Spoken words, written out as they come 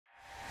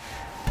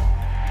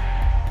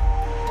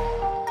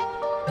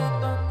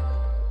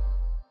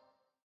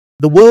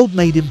The world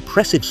made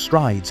impressive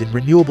strides in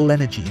renewable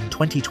energy in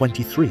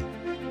 2023,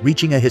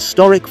 reaching a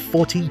historic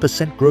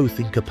 14% growth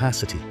in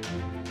capacity.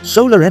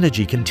 Solar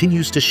energy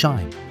continues to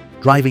shine,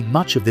 driving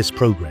much of this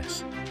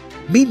progress.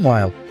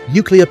 Meanwhile,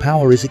 nuclear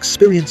power is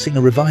experiencing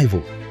a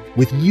revival,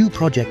 with new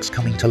projects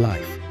coming to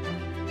life.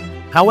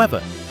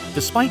 However,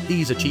 despite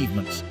these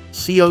achievements,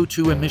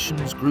 CO2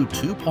 emissions grew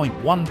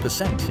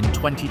 2.1% in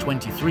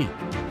 2023,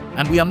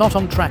 and we are not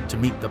on track to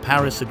meet the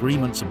Paris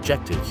Agreement's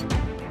objectives.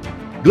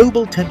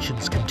 Global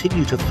tensions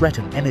continue to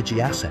threaten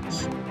energy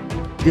assets.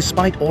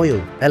 Despite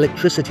oil,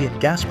 electricity and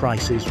gas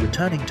prices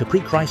returning to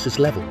pre-crisis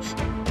levels,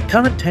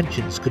 current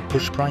tensions could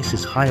push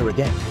prices higher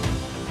again.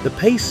 The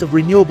pace of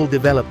renewable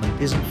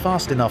development isn't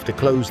fast enough to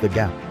close the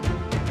gap.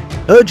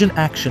 Urgent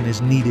action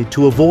is needed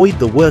to avoid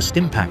the worst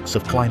impacts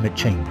of climate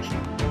change.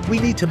 We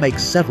need to make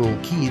several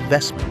key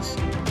investments.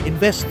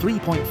 Invest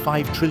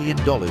 $3.5 trillion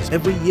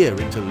every year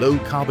into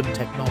low-carbon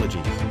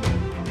technologies.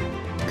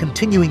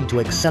 Continuing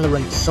to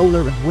accelerate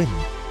solar and wind.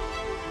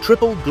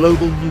 Triple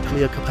global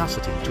nuclear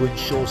capacity to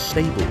ensure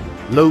stable,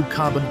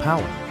 low-carbon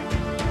power.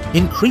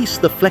 Increase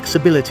the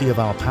flexibility of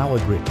our power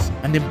grids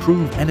and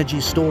improve energy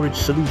storage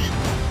solutions.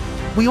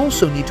 We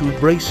also need to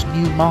embrace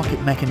new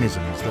market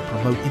mechanisms that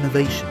promote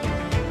innovation.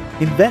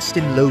 Invest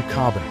in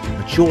low-carbon,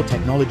 mature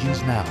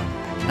technologies now,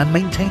 and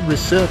maintain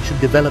research and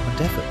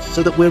development efforts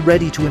so that we're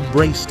ready to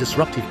embrace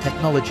disruptive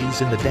technologies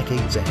in the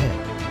decades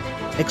ahead.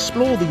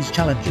 Explore these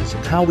challenges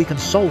and how we can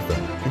solve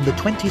them in the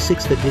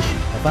 26th edition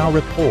of our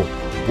report,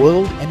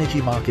 World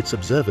Energy Markets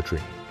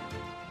Observatory.